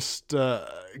Lynch just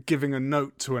giving a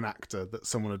note to an actor that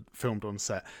someone had filmed on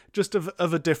set, just of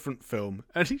a different film,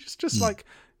 and he's just like,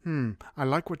 I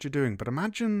like what you're doing, but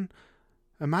imagine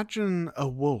a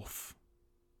wolf.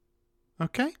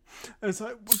 Okay, and it's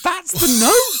like, well, that's the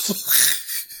note.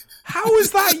 How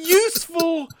is that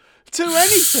useful to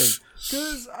anything?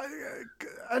 Because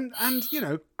and you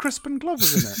know, Crispin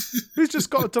Glover's in it. He's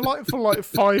just got a delightful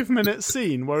 5-minute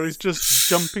scene where he's just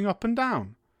jumping up and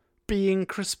down, being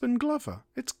Crispin Glover.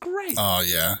 It's great. Oh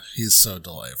yeah, he's so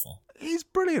delightful. He's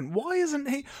brilliant. Why isn't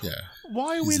he? Yeah.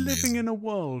 Why are we living in a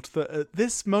world that at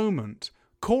this moment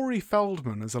Corey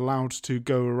Feldman is allowed to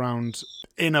go around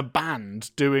in a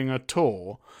band doing a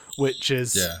tour, which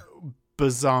is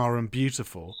bizarre and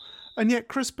beautiful? And yet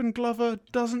Crispin Glover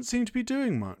doesn't seem to be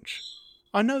doing much.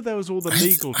 I know there was all the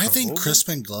legal trouble. I think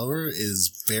Crispin Glover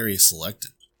is very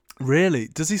selective. Really?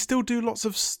 Does he still do lots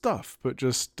of stuff, but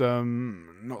just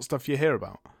not stuff you hear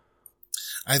about?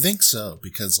 I think so,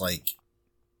 because like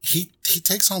he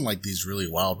takes on like these really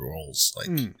wild roles. Like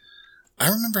I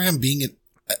remember him being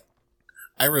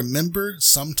I remember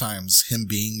sometimes him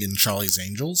being in Charlie's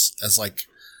Angels as like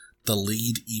the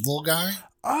lead evil guy.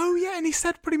 Oh yeah, and he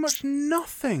said pretty much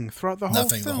nothing throughout the whole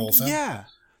film. The whole film. Yeah,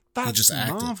 that's he just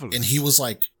acted, marvelous. and he was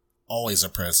like always a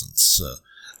presence. So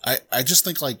I just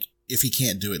think like if he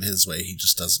can't do it his way, he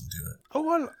just doesn't do it.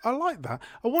 Oh, I like that.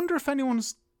 I wonder if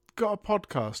anyone's got a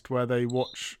podcast where they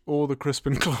watch all the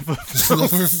Crispin Glover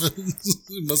films.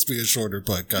 It must be a shorter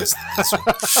podcast than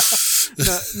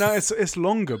this one. No, it's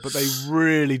longer, but they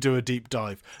really do a deep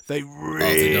dive. They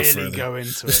really go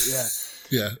into it. Yeah.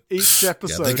 Yeah. Each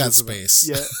episode. They got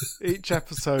space. Each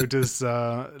episode is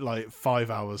like 5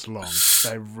 hours long.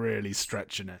 They're really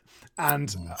stretching it.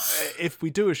 And if we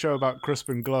do a show about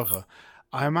Crispin Glover,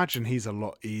 I imagine he's a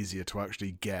lot easier to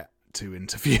actually get to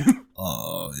interview.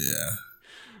 Oh yeah.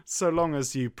 So long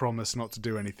as you promise not to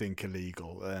do anything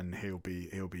illegal, then he'll be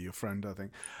your friend, I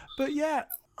think. But yeah,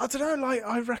 I don't know. Like,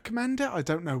 I recommend it. I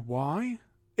don't know why.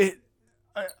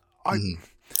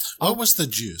 What was the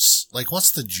juice? Like,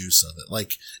 what's the juice of it?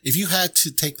 Like, if you had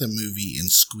to take the movie and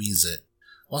squeeze it,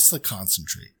 what's the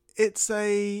concentrate? It's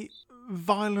a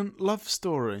violent love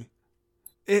story.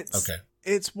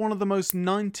 It's one of the most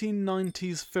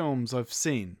 1990s films I've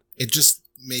seen. It just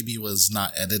maybe was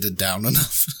not edited down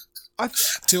enough.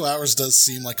 2 hours does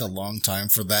seem like a long time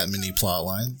for that many plot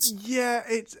lines. Yeah,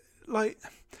 it's like...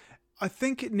 I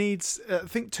think it needs... I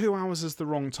think 2 hours is the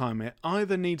wrong time. It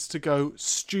either needs to go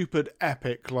stupid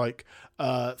epic, like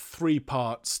 3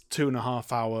 parts,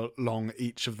 2.5 hour long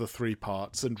each of the 3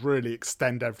 parts, and really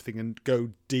extend everything and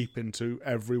go deep into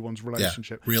everyone's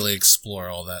relationship. Yeah, really explore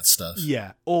all that stuff.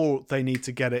 Yeah, or they need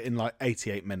to get it in like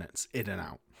 88 minutes, in and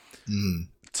out.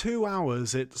 2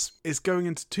 hours, it's going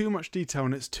into too much detail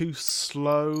and it's too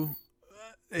slow.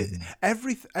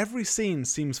 Every scene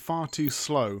seems far too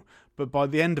slow. But by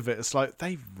the end of it, it's like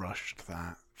they rushed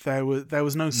that. There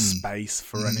was no space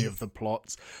for any of the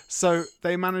plots. So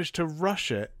they managed to rush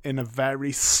it in a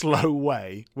very slow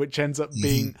way, which ends up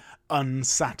being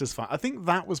unsatisfying. I think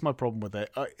that was my problem with it.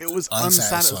 It was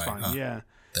unsatisfying. Huh? Yeah.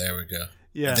 There we go.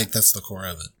 Yeah. I think that's the core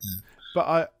of it. Yeah.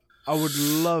 But I would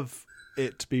love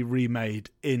it to be remade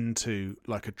into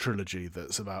like a trilogy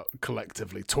that's about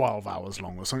collectively 12 hours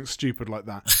long or something stupid like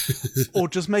that. Or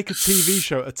just make a TV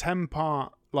show, a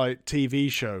 10-part like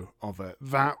TV show of it.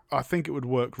 That I think it would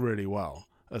work really well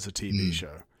as a TV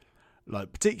show.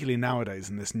 Like particularly nowadays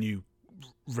in this new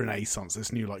renaissance,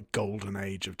 this new like golden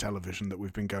age of television that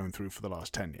we've been going through for the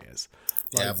last 10 years.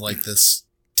 Like, have like this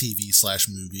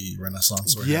TV/movie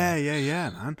renaissance. Yeah,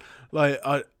 man. Like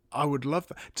I would love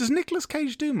that. Does Nicolas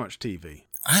Cage do much TV?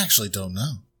 I actually don't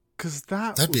know. Because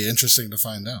that'd be interesting to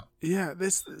find out. Yeah,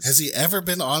 has he ever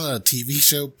been on a TV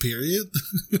show? Period.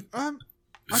 I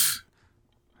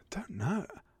don't know.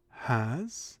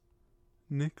 Has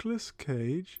Nicolas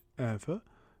Cage ever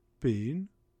been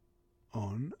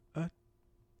on a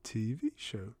TV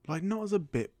show? Like not as a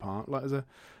bit part, like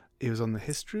he was on the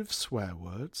History of Swear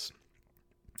Words.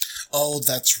 Oh,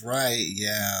 that's right.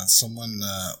 Yeah, someone,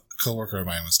 a coworker of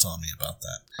mine was telling me about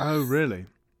that. Oh, really?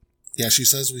 Yeah, she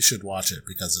says we should watch it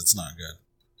because it's not good.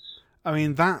 I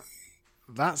mean,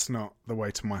 that's not the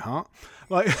way to my heart.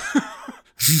 Like,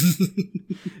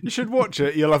 you should watch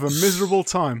it. You'll have a miserable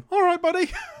time. All right, buddy.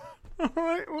 All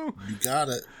right, well. You got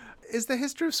it. is the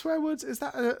history of swear words, is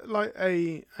that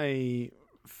a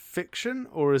fiction,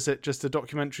 or is it just a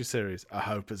documentary series? I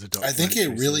hope it's a documentary. I think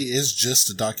it really is just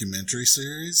a documentary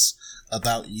series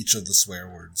about each of the swear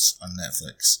words on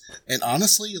Netflix. And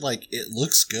honestly, like, it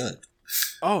looks good.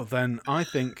 Oh, then I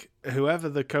think whoever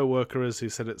the co-worker is who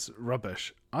said it's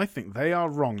rubbish, I think they are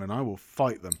wrong, and I will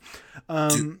fight them.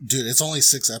 Dude, it's only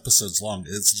 6 episodes long.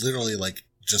 It's literally like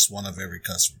just one of every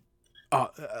cuss word.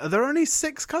 Are there only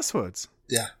 6 cuss words?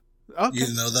 Yeah. Okay. You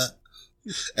didn't know that?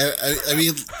 I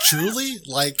mean, truly,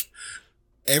 like,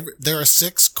 there are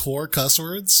 6 core cuss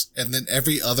words, and then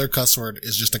every other cuss word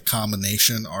is just a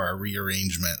combination or a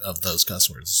rearrangement of those cuss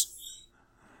words.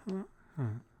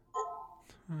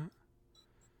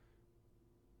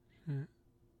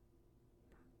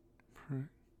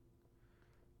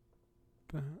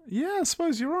 Yeah, I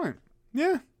suppose you're right.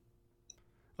 Yeah.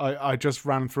 I just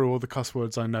ran through all the cuss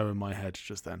words I know in my head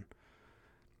just then.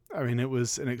 I mean, it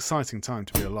was an exciting time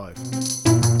to be alive.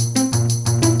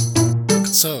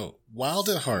 So, Wild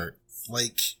at Heart,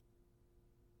 like,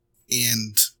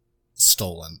 and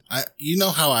Stolen. You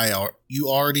know how you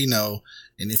already know,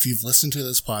 and if you've listened to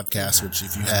this podcast, which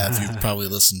if you have, you've probably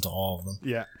listened to all of them.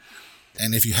 Yeah.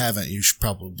 And if you haven't, you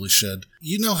probably should.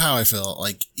 You know how I feel.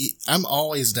 Like, I'm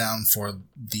always down for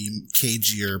the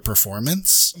cagier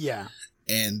performance. Yeah.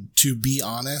 And to be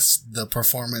honest, the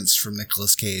performance from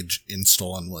Nicolas Cage in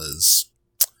Stolen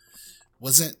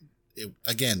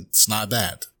again, it's not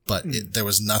bad, but there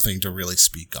was nothing to really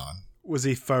speak on. Was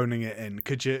he phoning it in?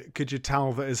 Could you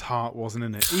tell that his heart wasn't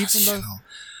in it? Gosh, Even though,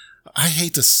 I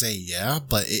hate to say yeah,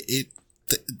 but it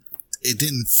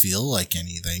didn't feel like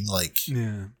anything. Like,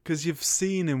 yeah, because you've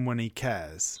seen him when he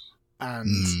cares,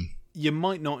 and you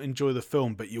might not enjoy the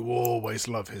film, but you always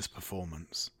love his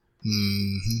performance.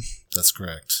 Mm-hmm. That's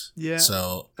correct. Yeah.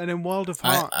 So, and in Wild of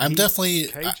Heart, I'm definitely.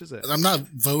 Cages it. I'm not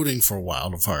voting for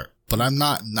Wild of Heart, but I'm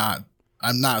not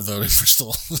voting for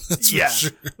Stolen. That's for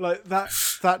sure. Like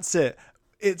that's it.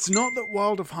 It's not that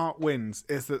Wild of Heart wins;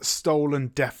 it's that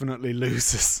Stolen definitely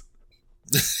loses.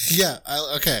 Yeah.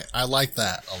 I like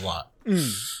that a lot.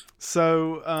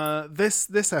 So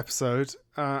this episode,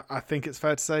 I think it's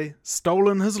fair to say,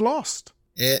 Stolen has lost.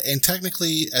 And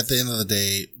technically, at the end of the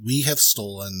day, we have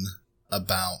stolen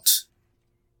about,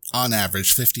 on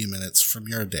average, 50 minutes from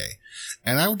your day.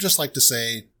 And I would just like to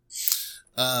say,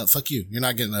 fuck you. You're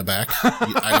not getting it back.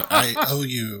 I owe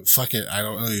you, fuck it. I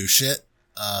don't owe you shit.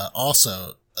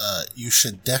 Also, you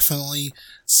should definitely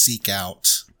seek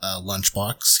out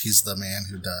Lunchbox. He's the man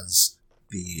who does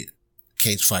the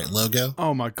Cage Fight logo.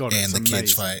 Oh my god, and the amazing.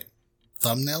 Cage Fight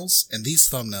thumbnails. And these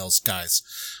thumbnails, guys,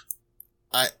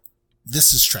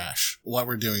 this is trash. What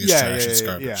we're doing is trash. It's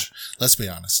garbage. Yeah. Let's be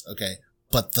honest, okay?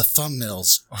 But the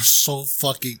thumbnails are so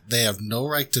they have no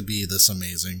right to be this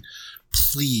amazing.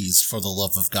 Please, for the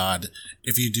love of God,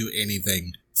 if you do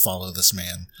anything, follow this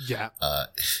man. Yeah.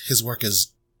 His work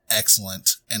is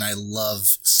excellent, and I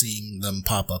love seeing them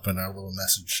pop up in our little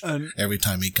message every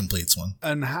time he completes one.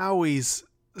 And how he's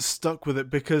stuck with it,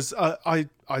 because I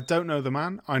don't know the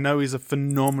man. I know he's a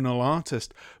phenomenal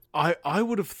artist. I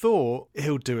would have thought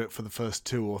he'll do it for the first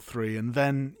 2 or 3, and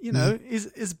then, you know,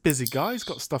 he's a busy guy. He's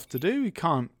got stuff to do. He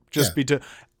can't just be doing...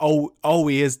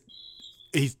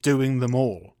 He's doing them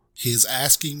all. He's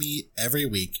asking me every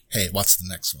week, hey, what's the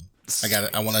next one?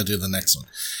 I want to do the next one.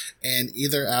 And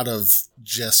either out of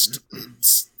just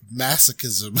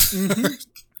masochism,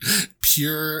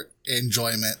 pure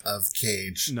enjoyment of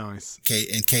Cage. Nice.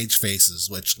 And Cage faces,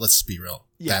 which, let's be real,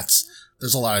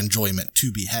 there's a lot of enjoyment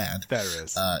to be had. There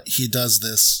is. He does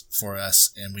this for us,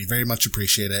 and we very much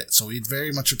appreciate it. So we'd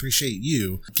very much appreciate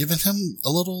you giving him a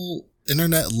little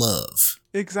internet love.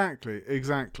 Exactly.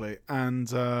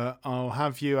 And I'll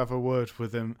have you have a word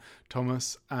with him,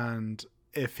 Thomas, and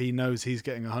if he knows he's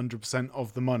getting 100%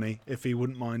 of the money, if he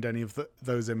wouldn't mind any of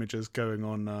those images going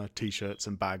on t-shirts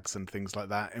and bags and things like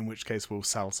that, in which case we'll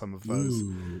sell some of those.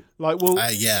 Ooh. Like,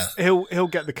 he'll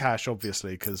get the cash,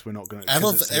 obviously, because we're not going to... Out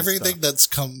of everything that's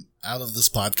come out of this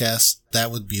podcast,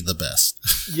 that would be the best.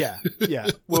 Yeah.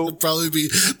 Well, would probably be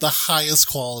the highest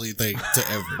quality thing to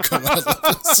ever come out of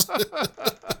this.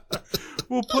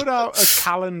 We'll put out a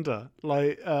calendar,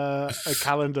 like a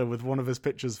calendar with one of his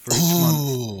pictures for each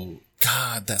month.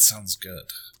 God, that sounds good.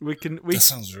 That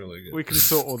sounds really good. We can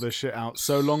sort all this shit out,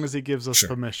 so long as he gives us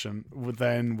permission.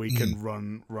 Then we can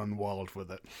run wild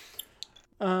with it.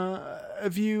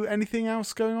 Have you anything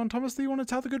else going on, Thomas, that you want to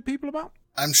tell the good people about?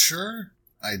 I'm sure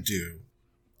I do,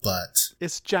 but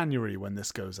it's January when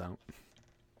this goes out.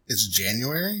 It's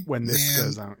January when this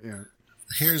goes out. Yeah.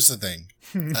 Here's the thing.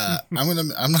 I'm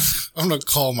gonna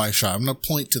call my shot. I'm gonna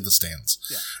point to the stands.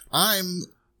 Yeah. I'm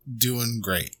doing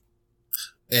great.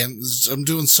 And I'm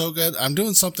doing so good. I'm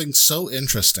doing something so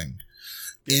interesting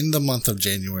in the month of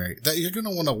January that you're going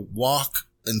to want to walk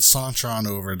and saunter on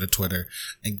over to Twitter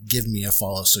and give me a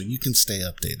follow so you can stay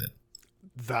updated.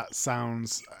 That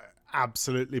sounds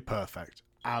absolutely perfect.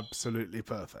 Absolutely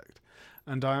perfect.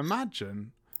 And I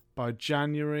imagine by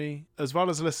January, as well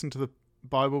as listen to the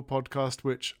Bible podcast,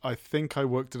 which I think I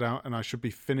worked it out and I should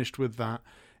be finished with that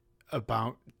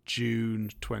about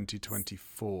June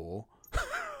 2024.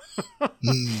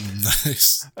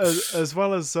 Nice. As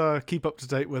well as keep up to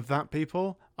date with that,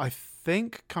 people. I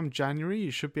think come January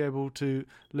you should be able to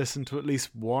listen to at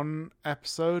least one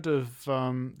episode of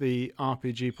the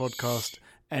RPG podcast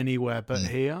anywhere but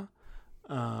here.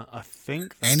 I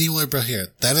think Anywhere But Here.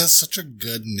 That is such a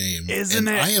good name. Isn't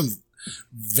it? I am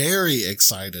very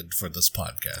excited for this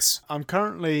podcast. I'm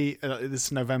currently, this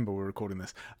is November we're recording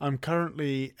this, I'm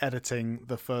currently editing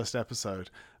the first episode,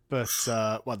 but,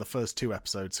 the first 2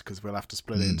 episodes, because we'll have to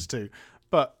split it into 2.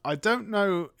 But I don't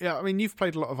know, I mean, you've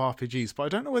played a lot of RPGs, but I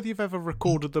don't know whether you've ever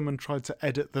recorded them and tried to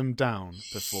edit them down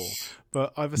before.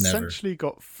 But I've essentially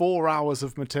got 4 hours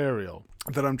of material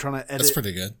that I'm trying to edit. That's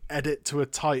pretty good. Edit to a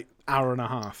tight hour and a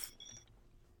half.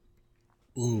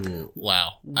 Ooh,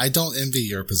 wow. I don't envy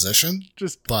your position,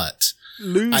 but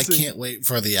losing. I can't wait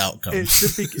for the outcome. It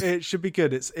should be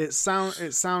good. It's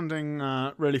sounding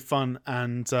really fun,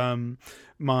 and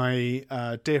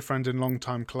my dear friend and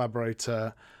longtime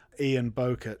collaborator Ian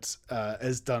Bokert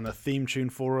has done a theme tune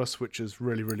for us, which is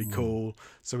really, really cool.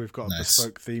 So we've got a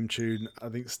bespoke theme tune. I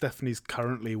think Stephanie's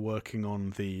currently working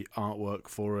on the artwork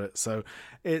for it. So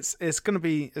it's gonna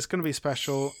be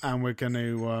special, and we're going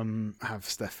to have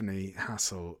Stephanie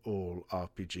hassle all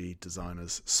RPG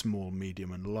designers, small,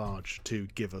 medium, and large, to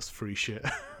give us free shit.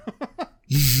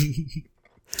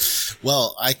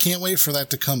 Well, I can't wait for that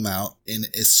to come out, and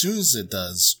as soon as it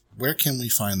does, where can we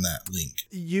find that link?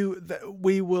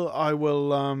 I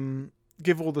will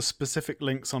give all the specific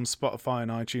links on Spotify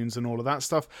and iTunes and all of that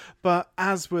stuff. But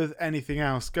as with anything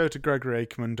else, go to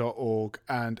gregoryakerman.org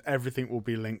and everything will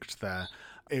be linked there.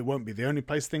 It won't be the only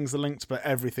place things are linked, but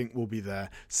everything will be there.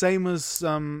 Same as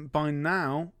by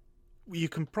now, you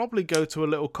can probably go to a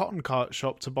little cotton cart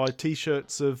shop to buy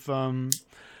T-shirts of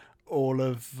all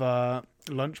of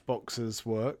Lunchbox's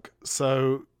work.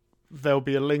 So there'll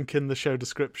be a link in the show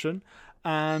description,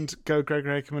 and go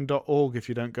gregoryakerman.org if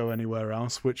you don't go anywhere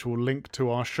else, which will link to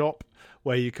our shop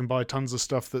where you can buy tons of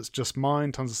stuff that's just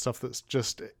mine, tons of stuff that's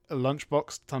just a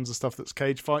Lunchbox, tons of stuff that's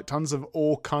Cage Fight, tons of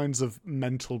all kinds of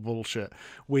mental bullshit.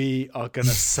 We are going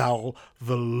to sell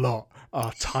the lot.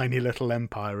 Our tiny little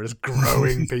empire is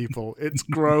growing, people. It's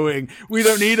growing. We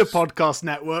don't need a podcast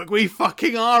network. We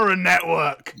fucking are a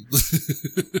network.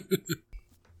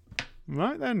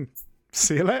 Right then.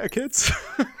 See you later, kids.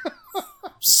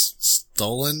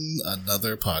 Stolen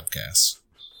another podcast.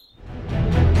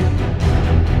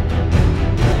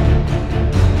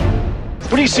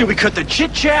 What do you say we cut the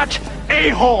chit-chat?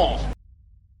 A-hole!